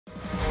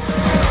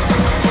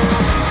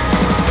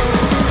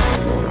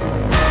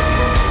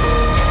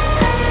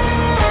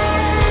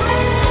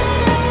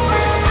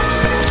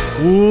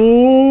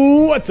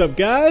up,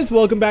 guys?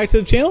 Welcome back to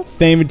the channel.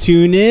 Thank you for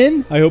tuning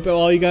in. I hope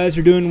all you guys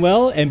are doing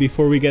well. And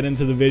before we get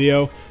into the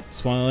video,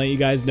 just want to let you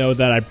guys know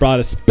that I brought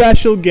a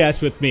special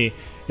guest with me.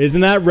 Isn't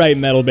that right,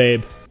 Metal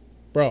Babe?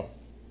 Bro,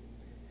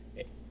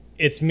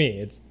 it's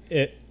me.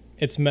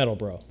 It's Metal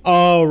Bro.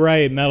 Oh,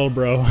 right, Metal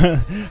Bro.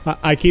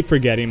 I keep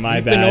forgetting.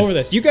 My bad. We've been over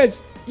this. You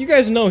guys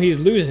know he's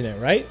losing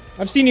it, right?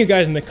 I've seen you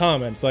guys in the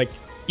comments. Like,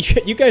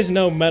 you guys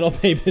know Metal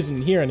Babe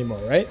isn't here anymore,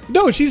 right?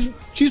 No, she's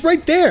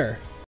right there.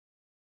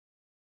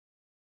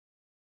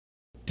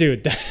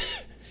 Dude,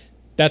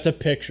 that's a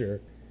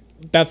picture.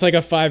 That's like a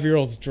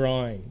 5-year-old's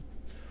drawing.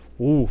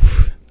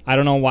 Oof. I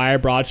don't know why I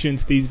brought you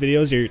into these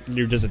videos.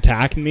 You're just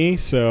attacking me.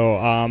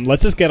 So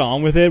let's just get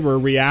on with it. We're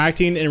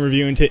reacting and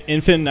reviewing to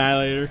Infant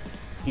Annihilator,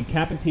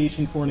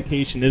 Decapitation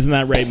Fornication. Isn't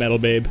that right, Metal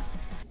Babe?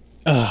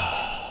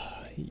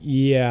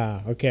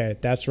 Yeah, okay,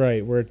 that's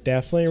right. We're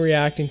definitely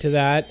reacting to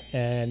that,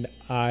 and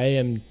I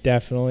am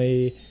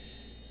definitely...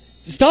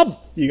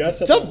 Stop! You got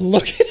something? Stop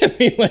looking at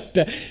me like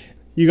that.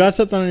 You got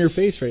something on your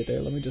face right there.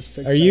 Let me just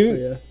fix that for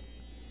you.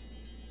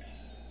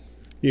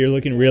 You're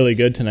looking really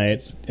good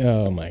tonight.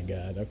 Oh my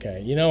god,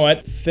 okay. You know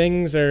what?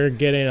 Things are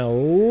getting a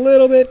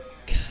little bit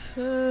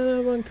kind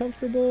of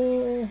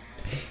uncomfortable.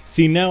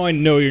 See, now I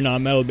know you're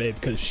not Metal Babe,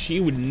 because she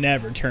would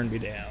never turn me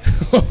down.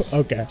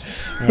 Okay.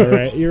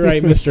 Alright, you're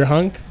right, Mr.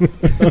 Hunk.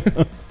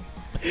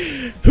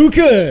 Who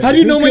could? How do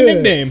you know my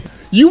nickname?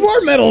 You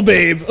are Metal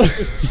Babe!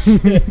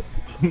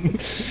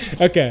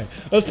 Okay,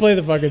 let's play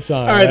the fucking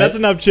song. Alright, that's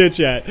enough chit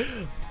chat.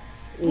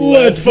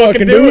 Let's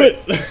fucking do it!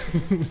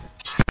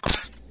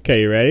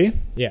 Okay, you ready?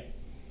 Yeah.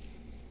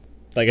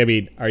 Like, I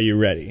mean, are you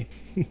ready?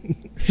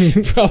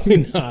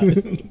 Probably not.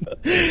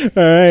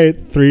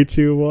 Alright, 3,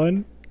 2,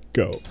 1,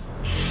 go.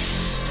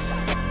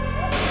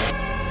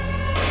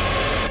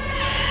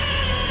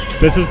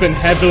 This has been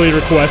heavily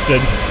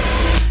requested.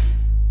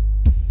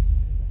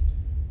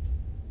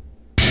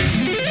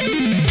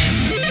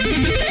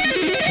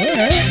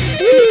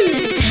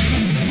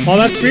 Oh,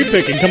 that's sweet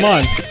picking. Come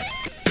on.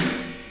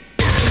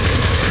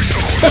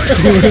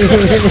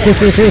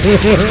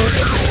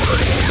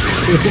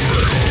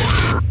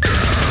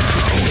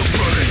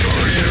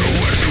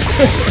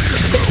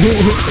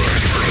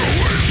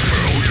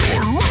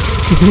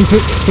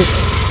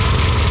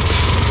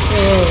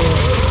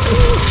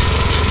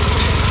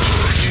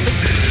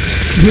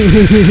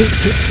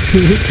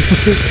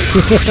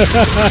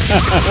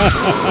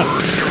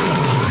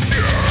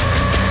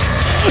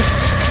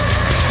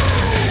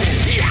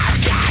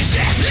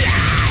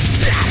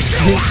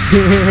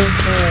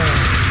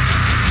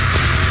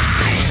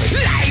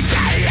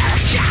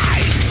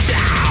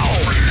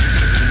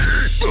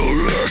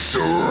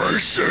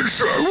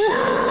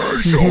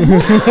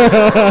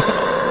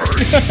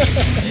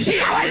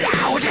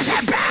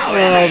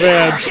 Oh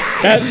man,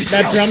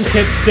 that drum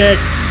kit's sick.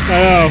 I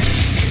know.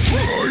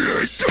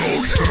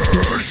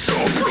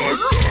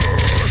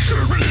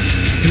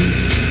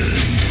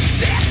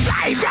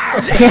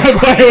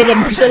 Play with a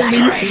bunch of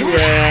leaves.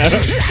 Yeah.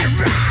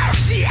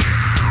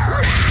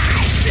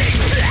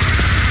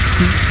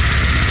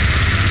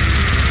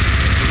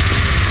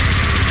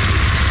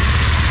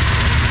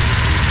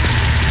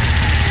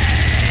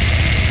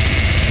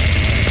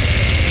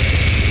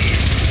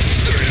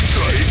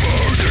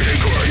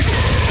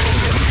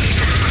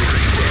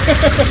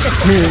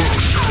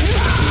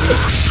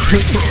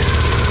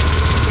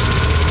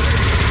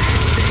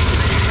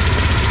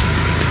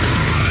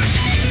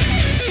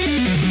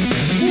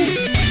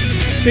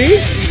 See?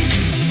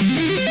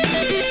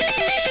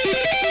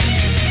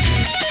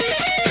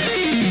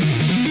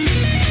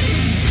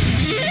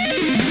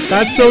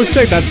 That's so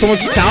sick. That's so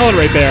much talent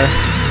right there.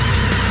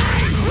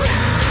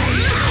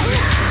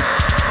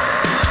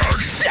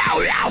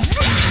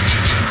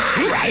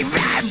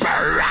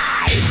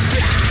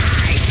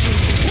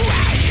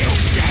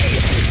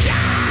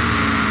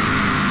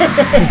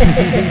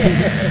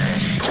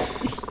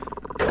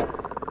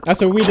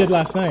 That's what we did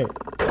last night.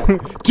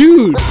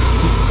 Dude!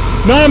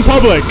 Not in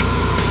public!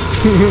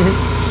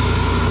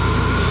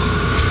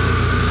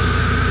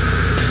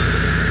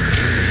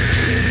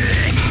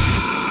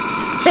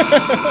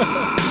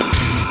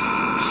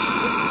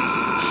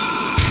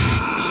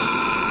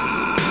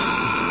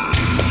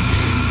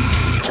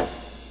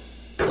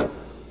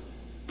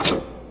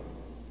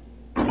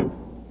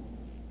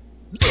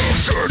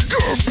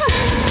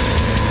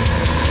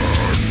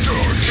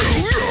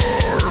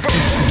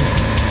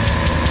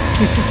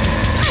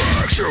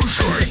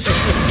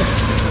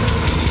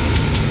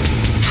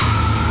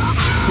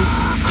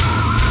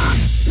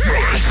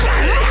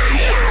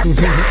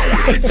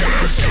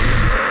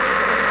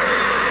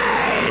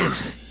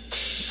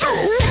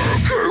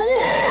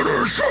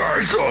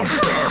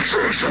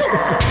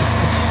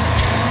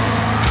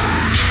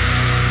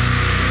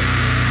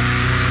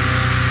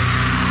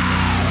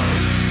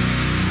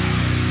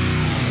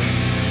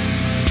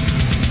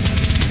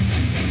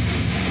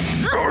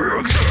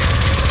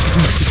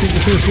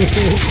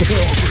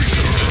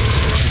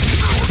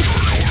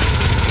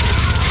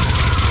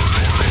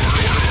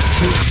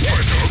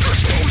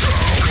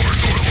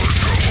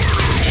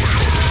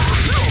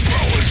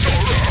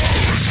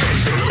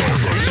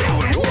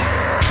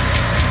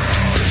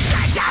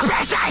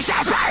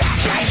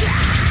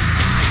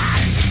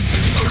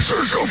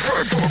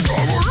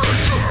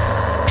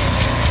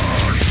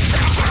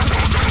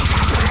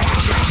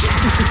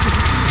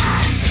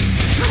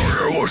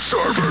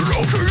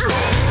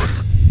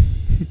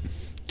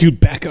 Dude,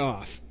 back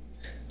off.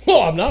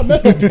 Oh, I'm not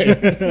metal,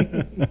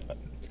 babe.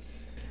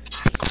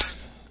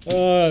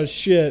 Oh,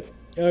 shit.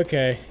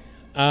 Okay.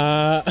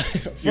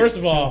 First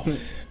of all,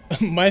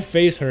 my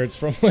face hurts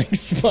from like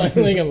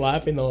smiling and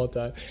laughing the whole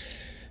time.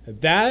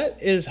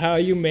 That is how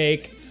you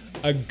make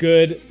a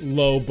good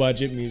low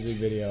budget music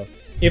video.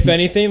 If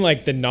anything,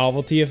 like the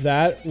novelty of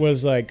that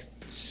was like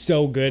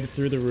so good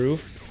through the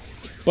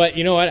roof. But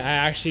you know what? I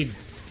actually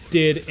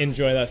did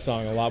enjoy that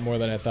song a lot more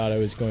than I thought I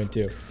was going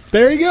to.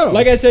 There you go.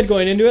 Like I said,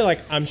 going into it, like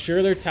I'm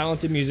sure they're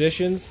talented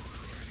musicians,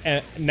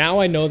 and now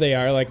I know they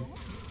are. Like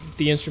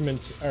the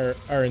instruments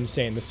are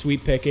insane. The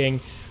sweep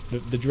picking,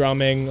 the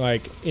drumming,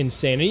 like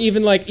insane, and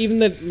even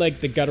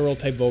the guttural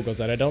type vocals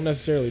that I don't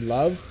necessarily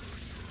love.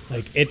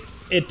 Like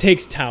it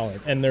takes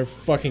talent, and they're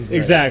fucking great.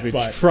 Exactly.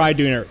 But try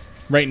doing it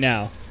right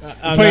now.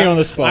 I'm putting you on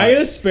the spot. I'm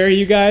gonna spare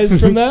you guys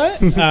from that,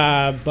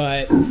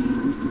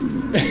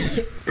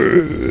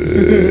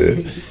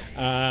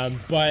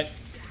 but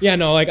yeah,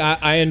 no, like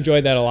I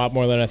enjoyed that a lot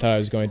more than I thought I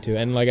was going to,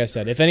 and like I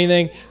said, if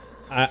anything,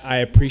 I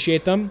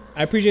appreciate them.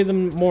 I appreciate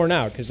them more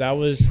now because that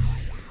was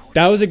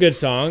a good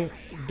song.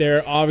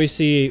 They're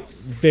obviously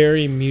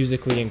very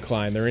musically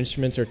inclined. Their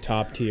instruments are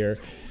top tier.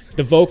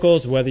 The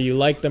vocals, whether you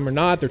like them or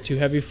not, they're too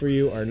heavy for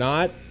you or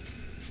not.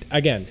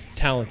 Again,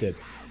 talented.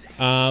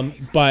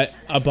 But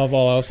above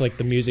all else, like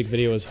the music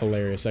video was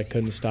hilarious. I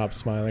couldn't stop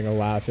smiling or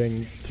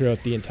laughing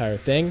throughout the entire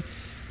thing.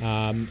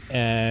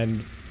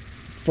 And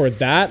for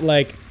that,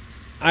 like,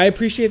 I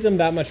appreciate them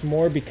that much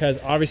more because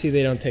obviously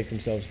they don't take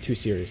themselves too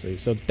seriously.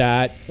 So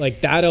that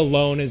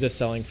alone is a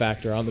selling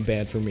factor on the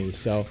band for me.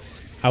 So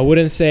I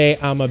wouldn't say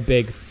I'm a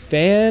big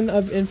fan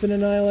of Infant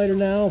Annihilator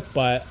now,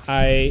 but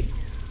I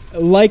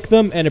like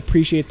them and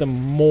appreciate them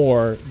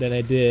more than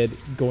I did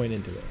going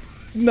into this.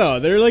 No,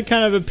 they're like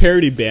kind of a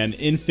parody band.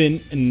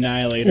 Infant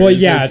Annihilator. Well,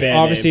 yeah, it's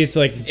obviously it's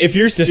like if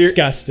you're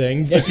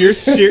disgusting. If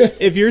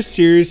you're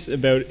serious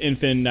about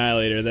Infant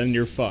Annihilator, then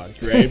you're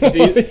fucked, right? But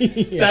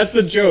that's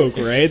the joke,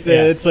 right?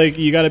 Yeah. It's like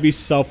you got to be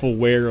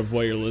self-aware of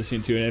what you're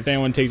listening to, and if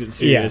anyone takes it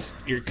serious,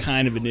 you're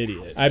kind of an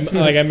idiot. I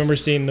remember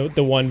seeing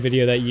the one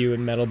video that you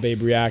and Metal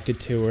Babe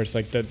reacted to, where it's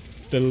like the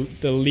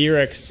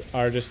lyrics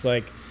are just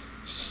like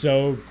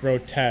so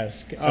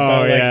grotesque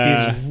about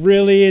these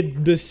really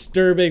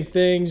disturbing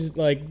things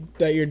like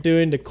that you're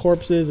doing to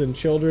corpses and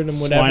children and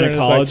whatever.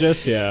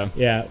 Swinecologists, like,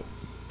 yeah.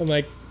 I'm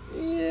like,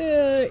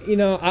 yeah, you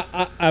know,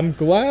 I'm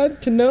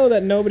glad to know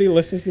that nobody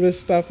listens to this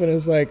stuff and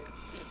is like,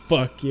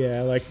 fuck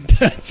yeah, like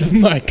that's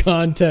my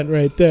content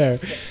right there.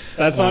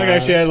 That song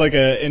actually had like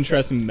an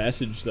interesting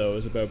message though. It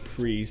was about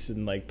priests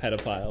and like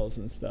pedophiles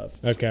and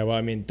stuff. Okay, well,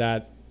 I mean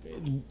that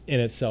in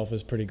itself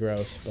is pretty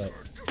gross, but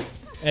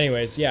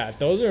anyways, yeah,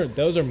 those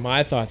are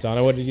my thoughts on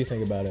it. What did you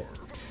think about it?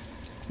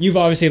 You've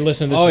obviously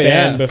listened to this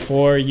band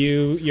before.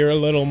 You're a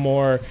little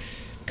more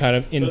kind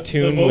of in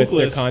tune with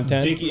their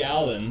content. Dickie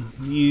Allen,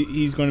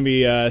 he's going to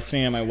be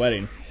singing at my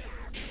wedding.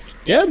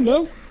 Yeah,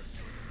 no.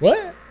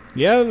 What?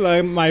 Yeah,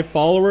 like my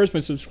followers, my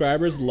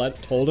subscribers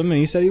told him, and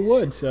he said he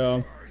would.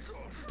 So,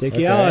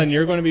 Dickie Allen,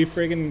 you're going to be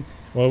friggin'.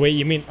 Well, wait,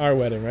 you mean our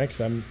wedding, right?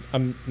 Because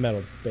I'm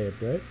Metal Babe,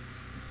 right?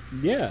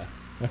 Yeah.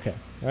 Okay.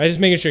 I just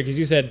making sure because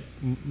you said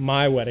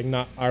my wedding,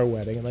 not our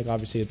wedding, and like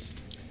obviously it's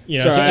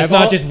Sorry, so it's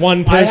not just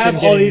one person I have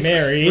getting all these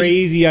married.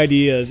 crazy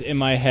ideas in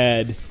my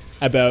head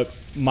about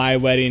my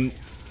wedding.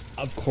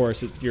 Of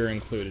course, you're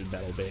included,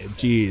 Metal Babe.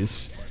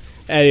 Jeez.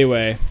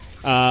 Anyway,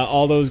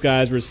 all those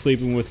guys were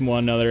sleeping with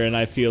one another, and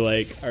I feel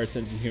like our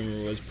sense of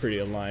humor was pretty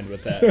aligned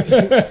with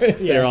that.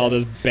 They're all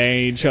just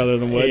banging each other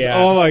in the woods. Yeah.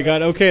 Oh my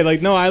god. Okay,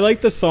 like no, I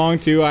like the song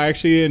too. I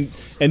actually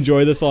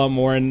enjoy this a lot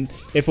more, and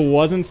if it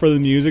wasn't for the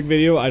music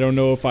video, I don't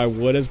know if I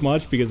would as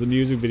much because the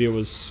music video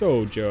was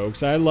so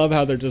jokes. I love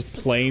how they're just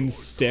playing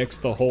sticks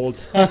the whole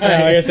time. Like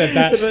I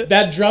said,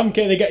 that drum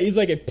kit, he's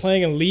like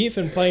playing a leaf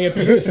and playing a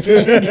piece of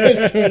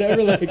fungus or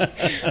whatever. Like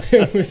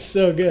it was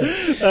so good.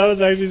 That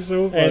was actually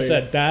so funny. Like I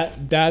said,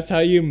 that's how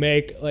you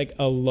make like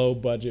a low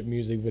budget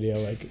music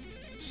video, like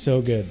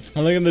so good.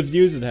 And look at the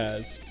views it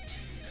has.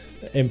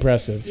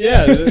 Impressive.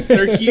 Yeah,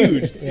 they're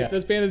huge. Yeah.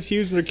 This band is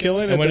huge. They're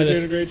killing it. They're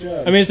doing a great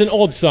job. I mean, it's an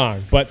old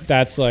song, but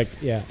that's like,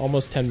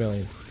 almost 10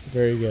 million.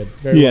 Very good.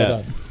 Very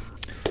well done.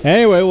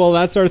 Anyway, well,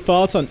 that's our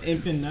thoughts on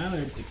Infant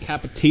Annihilator,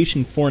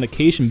 Decapitation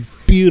Fornication.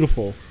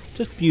 Beautiful.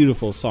 Just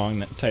beautiful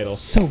song title.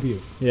 So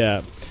beautiful.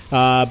 Yeah.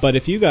 But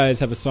if you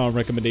guys have a song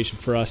recommendation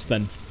for us,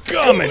 then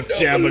comment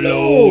down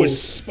below.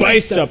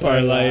 Spice up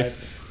our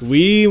life.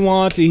 We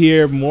want to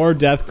hear more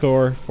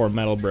deathcore for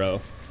Metal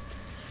Bro.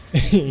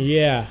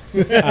 Yeah.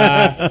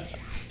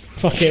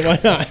 Fuck it, why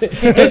not?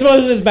 This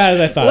wasn't as bad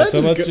as I thought,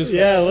 let's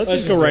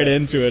just go right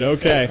into it.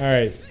 Okay. All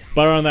right.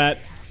 But on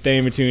that,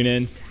 thank you for tuning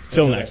in.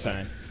 Till next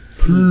time.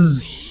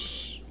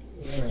 Peace.